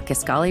more about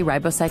Kisqali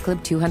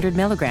Ribociclib 200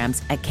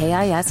 milligrams at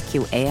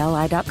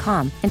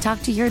KISQALI.com and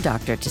talk to your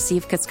doctor to see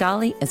if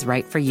Kisqali is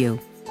right for you.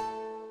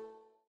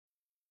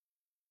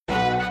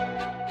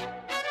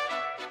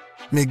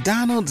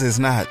 McDonald's is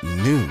not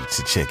new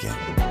to chicken.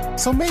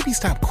 So maybe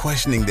stop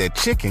questioning their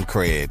chicken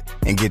cred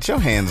and get your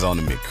hands on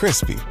the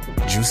McCrispy.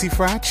 Juicy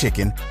fried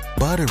chicken,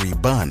 buttery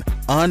bun,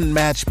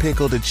 unmatched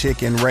pickle to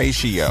chicken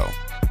ratio.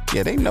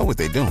 Yeah, they know what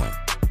they're doing.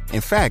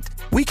 In fact,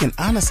 we can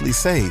honestly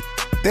say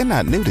they're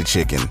not new to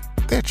chicken.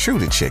 They're true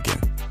to chicken.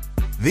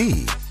 The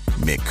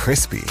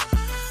McCrispy.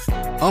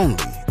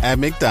 Only at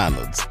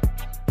McDonald's.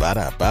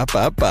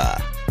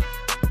 Ba-da-ba-ba-ba.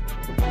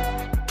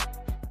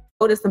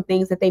 Notice some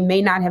things that they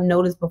may not have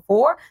noticed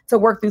before to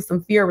work through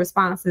some fear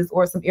responses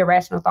or some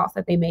irrational thoughts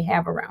that they may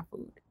have around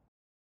food.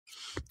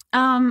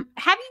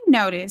 Have you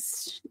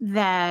noticed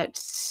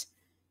that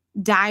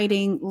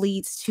dieting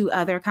leads to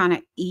other kind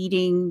of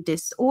eating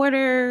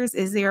disorders?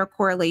 Is there a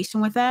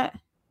correlation with that?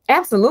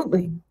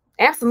 Absolutely.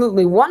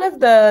 Absolutely. One of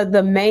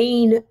the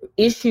main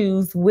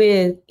issues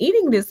with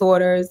eating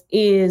disorders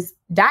is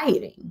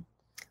dieting,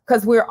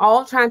 because we're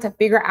all trying to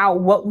figure out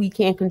what we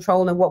can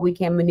control and what we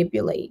can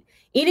manipulate.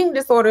 Eating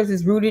disorders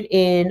is rooted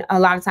in a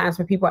lot of times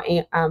for people,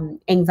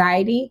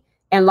 anxiety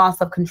and loss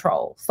of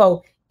control.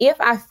 So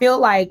if I feel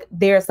like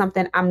there's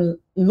something I'm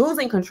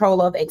losing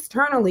control of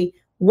externally,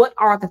 what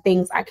are the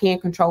things I can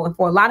control? And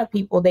for a lot of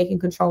people, they can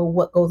control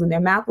what goes in their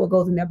mouth, what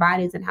goes in their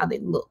bodies, and how they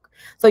look.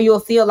 So you'll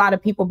see a lot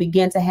of people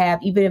begin to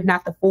have, even if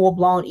not the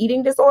full-blown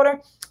eating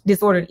disorder,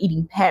 disordered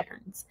eating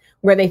patterns,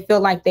 where they feel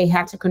like they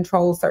have to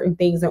control certain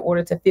things in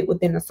order to fit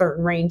within a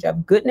certain range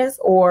of goodness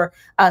or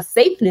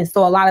safeness.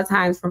 So a lot of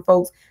times for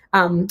folks,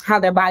 how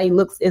their body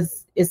looks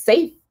is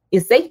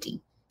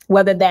safety,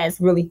 whether that's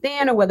really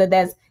thin or whether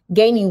that's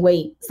gaining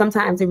weight.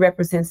 Sometimes it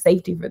represents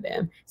safety for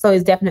them. So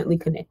it's definitely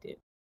connected.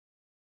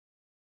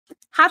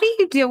 How do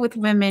you deal with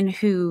women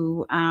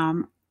who,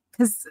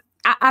 because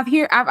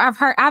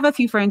I have a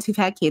few friends who've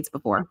had kids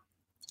before,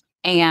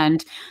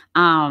 and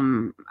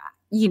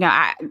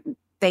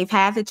they've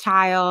had the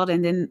child,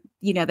 and then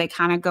they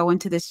kind of go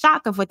into the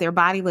shock of what their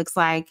body looks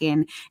like,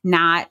 and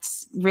not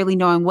really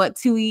knowing what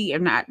to eat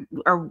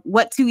or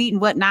what to eat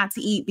and what not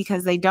to eat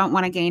because they don't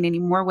want to gain any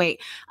more weight.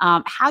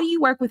 How do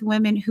you work with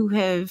women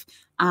who've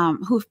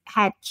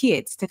had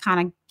kids to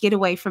kind of get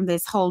away from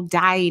this whole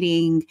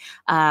dieting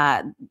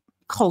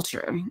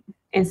culture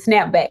and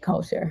snapback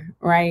culture,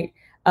 right?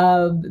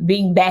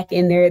 Being back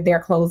in their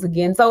clothes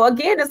again. So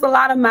again, it's a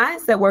lot of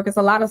mindset work. It's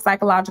a lot of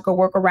psychological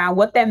work around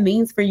what that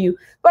means for you.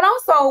 But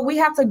also we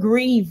have to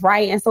grieve,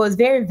 right? And so it's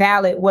very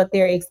valid what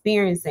they're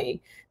experiencing.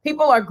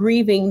 People are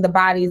grieving the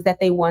bodies that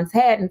they once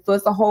had. And so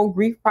it's a whole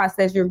grief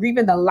process. You're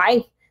grieving the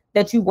life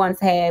that you once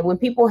had. When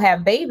people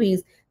have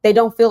babies, they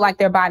don't feel like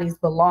their bodies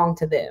belong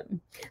to them.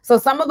 So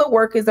some of the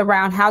work is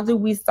around how do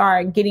we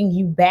start getting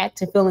you back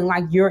to feeling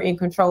like you're in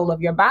control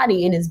of your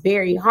body. And it's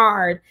very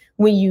hard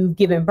when you've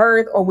given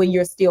birth or when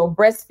you're still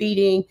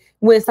breastfeeding,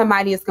 when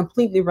somebody is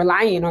completely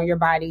relying on your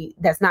body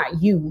that's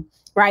not you,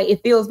 right?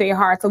 It feels very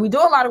hard. So we do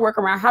a lot of work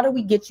around how do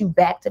we get you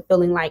back to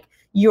feeling like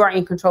you are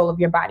in control of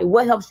your body?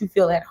 What helps you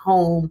feel at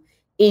home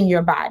in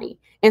your body?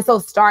 And so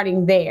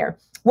starting there,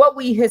 what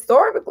we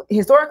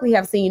historically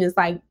have seen is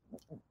like,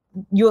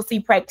 you'll see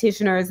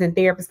practitioners and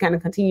therapists kind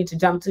of continue to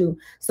jump to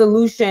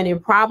solution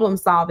and problem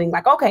solving.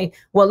 Like, okay,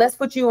 well, let's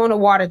put you on a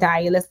water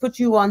diet. Let's put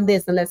you on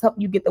this and let's help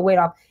you get the weight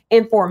off.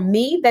 And for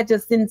me, that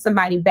just sends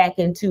somebody back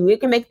into, it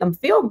can make them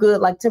feel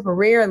good, like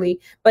temporarily,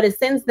 but it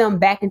sends them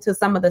back into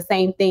some of the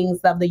same things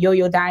of the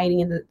yo-yo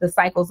dieting and the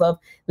cycles of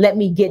let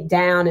me get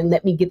down and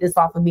let me get this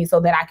off of me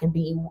so that I can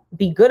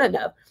be good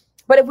enough.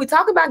 But if we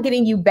talk about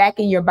getting you back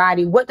in your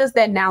body, what does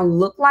that now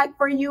look like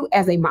for you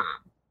as a mom?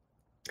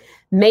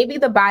 Maybe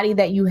the body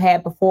that you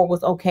had before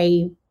was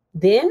okay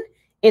then.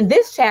 In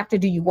this chapter,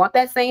 do you want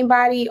that same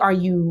body? Are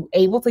you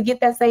able to get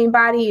that same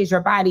body? Is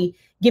your body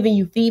giving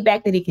you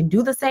feedback that it can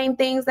do the same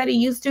things that it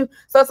used to?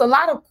 So it's a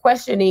lot of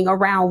questioning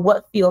around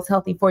what feels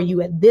healthy for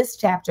you at this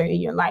chapter in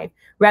your life,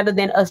 rather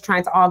than us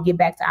trying to all get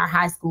back to our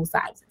high school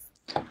sizes.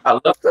 I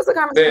love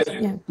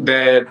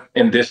that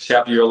in this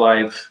chapter of your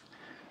life,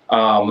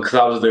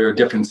 because there are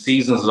different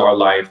seasons of our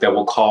life that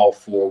will call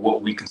for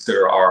what we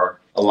consider our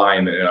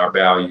alignment and our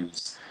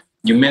values.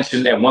 You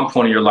mentioned at one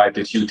point in your life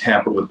that you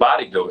tampered with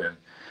bodybuilding.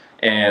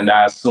 And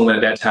I assume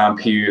at that time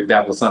period,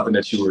 that was something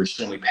that you were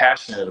extremely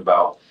passionate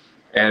about.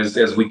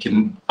 As we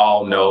can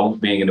all know,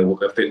 being in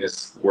the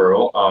fitness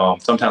world,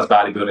 sometimes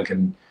bodybuilding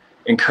can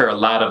incur a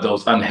lot of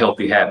those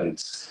unhealthy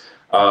habits,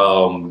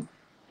 an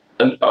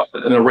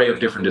array of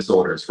different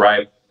disorders,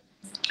 right?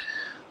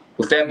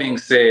 With that being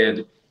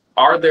said,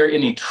 are there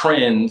any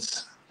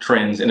trends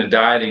in the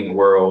dieting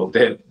world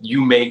that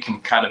you can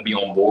kind of be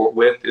on board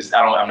with?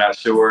 I'm not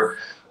sure.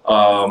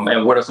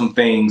 And what are some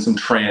things, some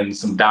trends,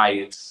 some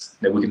diets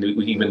that we can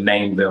even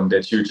name them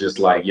that you're just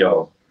like,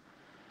 yo,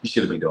 you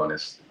shouldn't be doing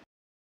this?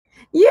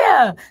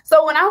 Yeah.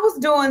 So when I was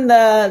doing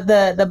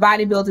the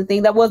bodybuilding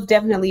thing, that was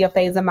definitely a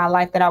phase of my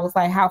life that I was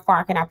like, how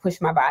far can I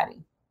push my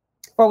body?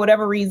 For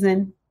whatever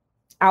reason,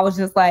 I was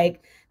just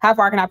like, how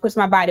far can I push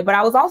my body? But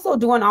I was also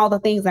doing all the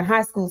things in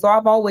high school. So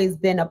I've always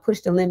been a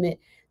push the limit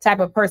type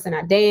of person.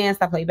 I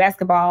danced, I played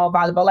basketball,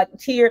 volleyball, like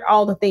cheered,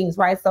 all the things,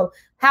 right? So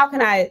how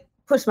can I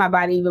push my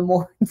body even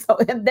more? So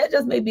that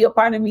just may be a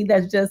part of me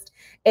that's just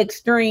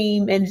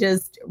extreme and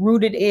just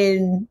rooted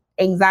in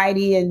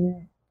anxiety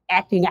and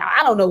acting out.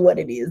 I don't know what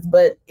it is,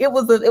 but it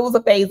was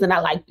a phase and I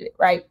liked it,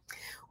 right?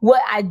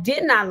 What I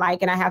did not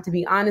like, and I have to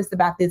be honest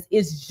about this,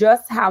 is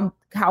just how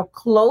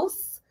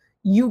close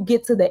you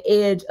get to the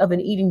edge of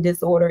an eating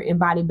disorder in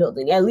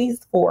bodybuilding, at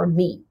least for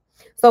me.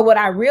 So what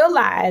I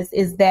realized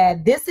is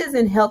that this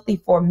isn't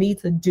healthy for me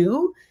to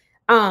do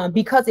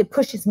because it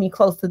pushes me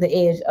close to the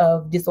edge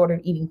of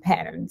disordered eating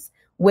patterns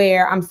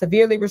where I'm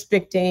severely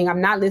restricting.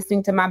 I'm not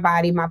listening to my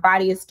body. My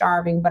body is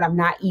starving, but I'm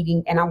not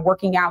eating, and I'm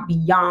working out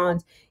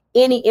beyond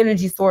any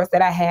energy source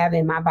that I have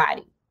in my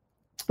body.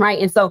 Right.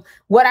 And so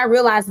what I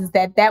realized is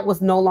that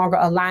was no longer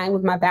aligned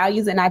with my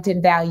values, and I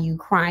didn't value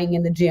crying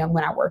in the gym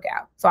when I work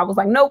out. So I was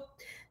like, nope,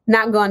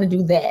 not going to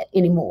do that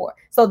anymore.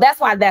 So that's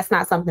why that's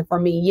not something for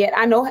me yet.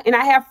 I know, and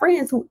I have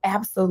friends who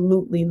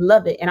absolutely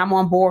love it, and I'm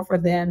on board for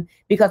them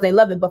because they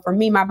love it. But for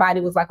me, my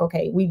body was like,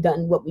 okay, we've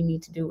done what we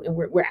need to do and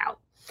we're out.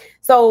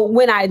 So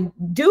when I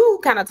do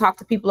kind of talk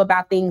to people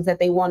about things that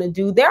they want to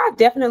do, there are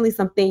definitely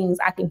some things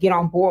I can get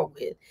on board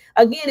with.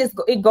 Again,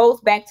 it goes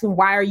back to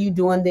why are you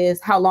doing this?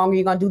 How long are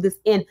you going to do this?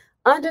 And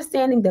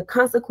understanding the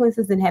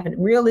consequences and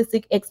having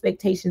realistic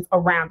expectations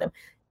around them.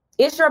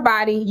 It's your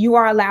body. You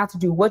are allowed to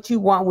do what you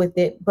want with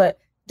it, but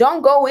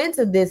don't go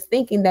into this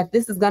thinking that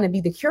this is going to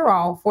be the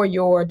cure-all for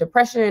your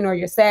depression or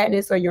your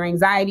sadness or your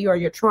anxiety or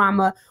your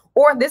trauma,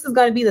 or this is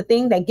going to be the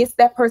thing that gets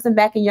that person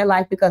back in your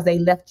life because they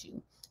left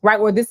you. Right?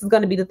 Or this is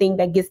going to be the thing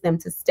that gets them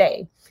to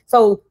stay.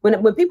 So when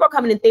people are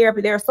coming in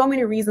therapy, there are so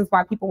many reasons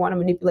why people want to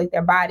manipulate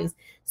their bodies.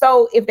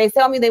 So if they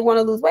tell me they want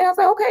to lose weight, I'll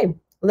say, okay,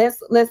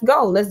 let's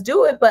go, let's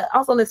do it. But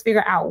also let's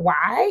figure out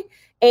why.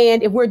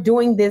 And if we're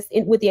doing this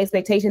with the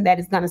expectation that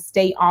it's going to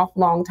stay off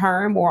long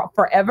term or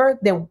forever,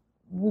 then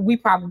we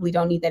probably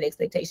don't need that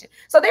expectation.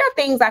 So there are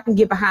things I can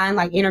get behind,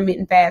 like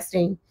intermittent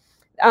fasting.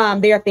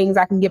 There are things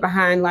I can get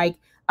behind, like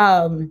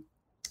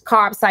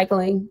carb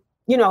cycling,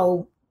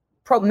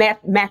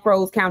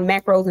 macros, count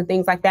macros and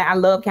things like that. I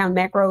love counting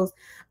macros.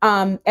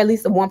 At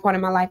least at one point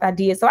in my life I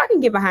did. So I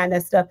can get behind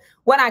that stuff.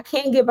 What I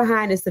can't get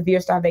behind is severe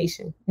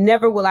starvation.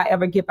 Never will I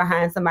ever get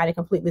behind somebody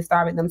completely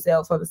starving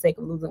themselves for the sake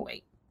of losing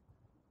weight.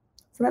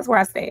 So that's where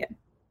I stand.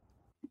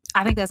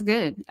 I think that's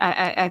good.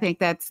 I think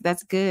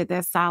that's good.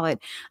 That's solid.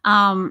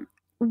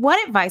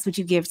 What advice would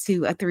you give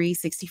to a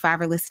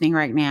 365er listening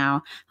right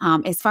now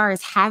as far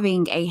as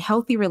having a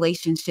healthy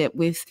relationship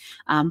with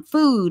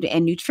food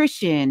and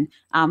nutrition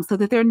so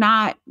that they're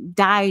not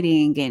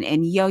dieting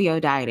and yo-yo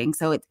dieting?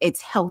 So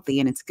it's healthy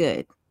and it's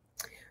good.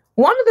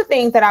 One of the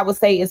things that I would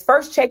say is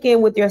first check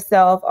in with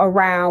yourself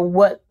around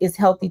what is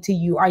healthy to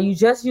you. Are you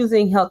just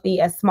using healthy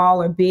as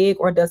small or big,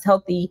 or does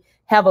healthy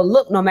have a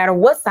look no matter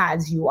what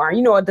size you are?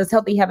 Or does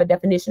healthy have a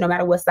definition no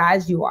matter what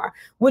size you are?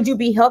 Would you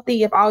be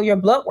healthy if all your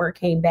blood work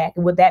came back?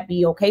 And would that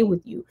be okay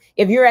with you?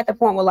 If you're at the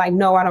point where like,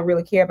 no, I don't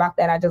really care about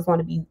that, I just want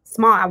to be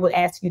small, I would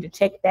ask you to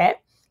check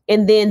that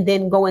and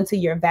then go into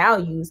your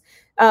values.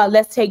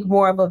 Let's take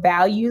more of a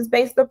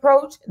values-based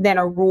approach than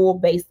a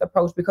rule-based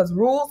approach, because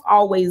rules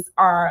always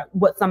are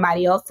what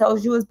somebody else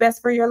tells you is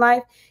best for your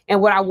life.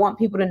 And what I want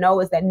people to know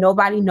is that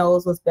nobody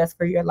knows what's best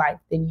for your life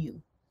than you.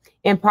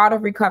 And part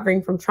of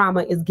recovering from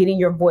trauma is getting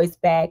your voice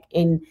back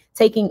and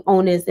taking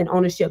onus and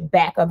ownership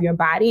back of your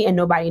body. And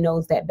nobody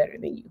knows that better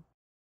than you.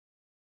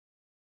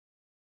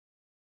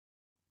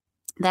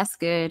 That's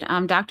good.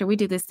 Doctor, we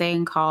do this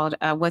thing called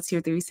What's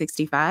Your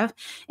 365?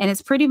 And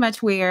it's pretty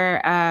much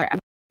where I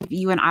give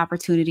you an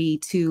opportunity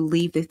to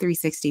leave the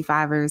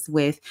 365ers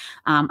with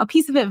a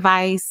piece of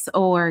advice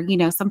or,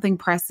 something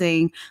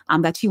pressing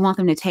that you want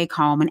them to take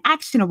home, an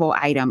actionable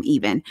item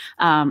even.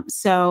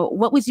 So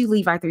what would you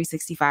leave our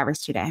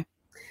 365ers today?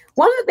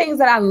 One of the things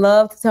that I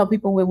love to tell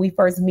people when we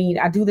first meet,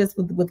 I do this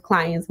with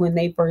clients when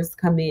they first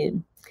come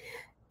in,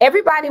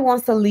 Everybody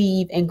wants to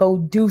leave and go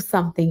do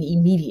something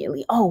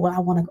immediately. Oh, well, I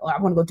want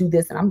to go do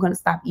this, and I'm going to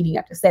stop eating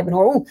after 7,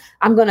 or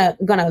I'm going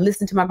to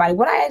listen to my body.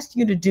 What I asked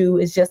you to do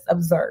is just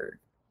observe.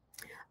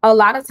 A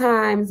lot of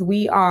times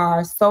we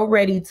are so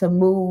ready to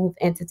move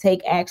and to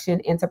take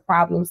action and to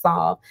problem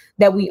solve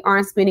that we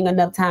aren't spending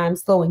enough time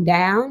slowing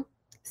down,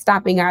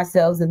 stopping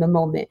ourselves in the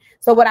moment.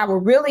 So what I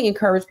would really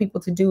encourage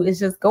people to do is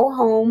just go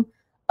home,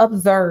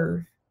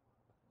 observe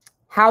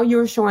how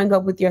you're showing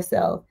up with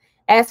yourself.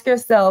 Ask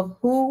yourself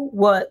who,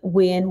 what,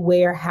 when,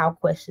 where, how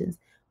questions.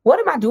 What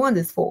am I doing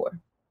this for?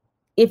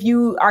 If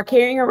you are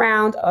carrying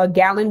around a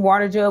gallon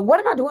water jug, what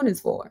am I doing this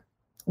for?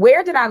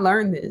 Where did I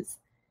learn this?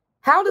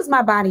 How does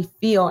my body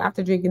feel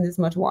after drinking this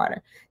much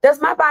water?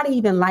 Does my body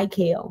even like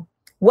kale?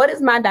 What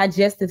is my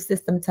digestive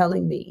system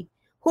telling me?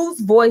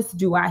 Whose voice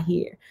do I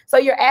hear? So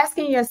you're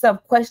asking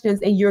yourself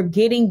questions and you're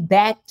getting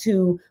back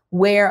to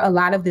where a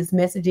lot of this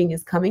messaging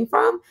is coming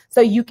from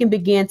so you can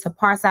begin to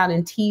parse out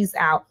and tease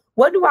out,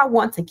 what do I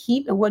want to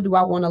keep and what do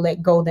I want to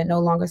let go that no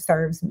longer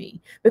serves me?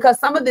 Because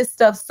some of this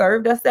stuff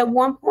served us at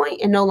one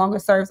point and no longer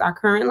serves our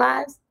current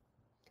lives.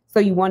 So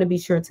you want to be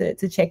sure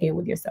to check in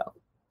with yourself.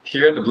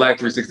 Here at the Black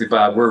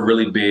 365, we're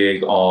really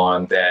big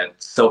on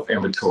that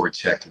self-inventory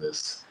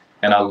checklist.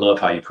 And I love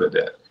how you put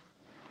that.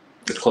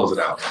 Let's close it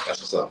out. That's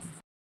what's up.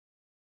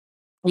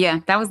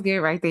 Yeah, that was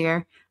good right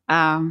there.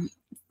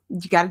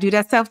 You got to do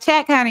that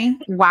self-check, honey.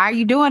 Why are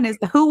you doing this?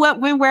 Who, what,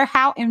 when, where,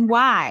 how, and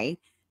why?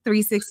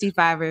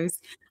 365ers.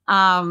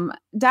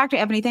 Dr.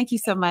 Ebony, thank you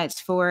so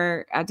much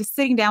for just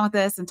sitting down with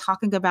us and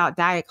talking about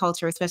diet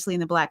culture, especially in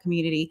the Black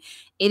community.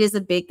 It is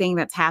a big thing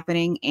that's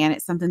happening and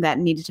it's something that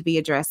needed to be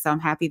addressed. So I'm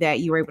happy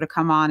that you were able to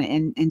come on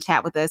and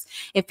chat with us.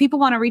 If people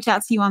want to reach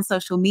out to you on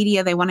social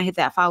media, they want to hit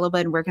that follow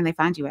button, where can they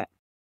find you at?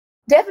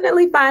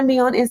 Definitely find me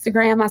on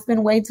Instagram. I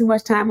spend way too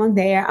much time on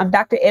there. I'm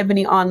Dr.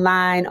 Ebony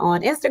Online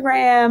on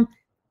Instagram,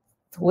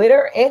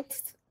 Twitter,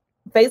 X,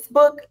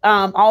 Facebook,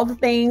 all the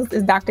things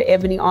is Dr.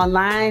 Ebony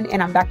Online,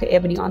 and I'm Dr.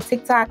 Ebony on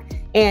TikTok,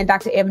 and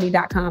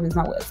drebony.com is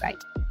my website.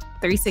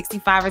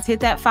 365ers, hit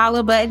that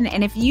follow button.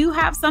 And if you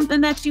have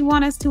something that you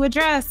want us to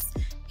address,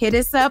 hit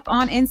us up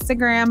on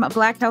Instagram.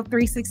 Black Health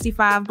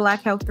 365.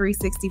 Black Health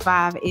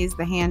 365 is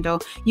the handle.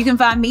 You can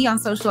find me on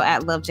social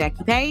at Love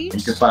Jackie Page.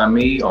 You can find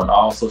me on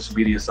all social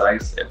media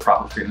sites at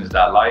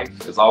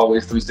properfitness.life. As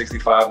always,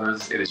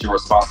 365ers, it is your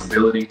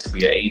responsibility to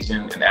be an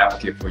agent and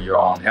advocate for your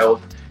own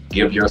health.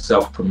 Give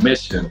yourself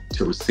permission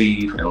to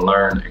receive and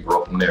learn and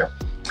grow from there.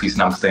 Peace,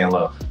 namaste, and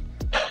love.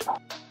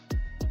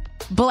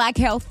 Black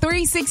Health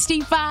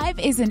 365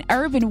 is an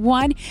Urban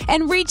One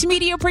and Reach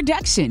Media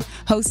production,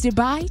 hosted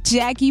by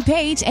Jackie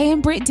Page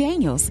and Britt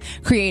Daniels,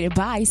 created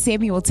by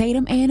Samuel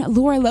Tatum and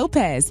Laura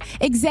Lopez,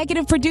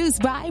 executive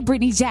produced by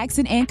Brittany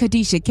Jackson and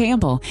Kadisha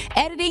Campbell,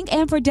 editing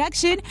and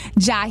production,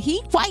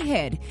 Jahi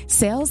Whitehead,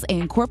 sales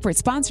and corporate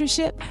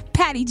sponsorship,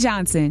 Patty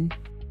Johnson.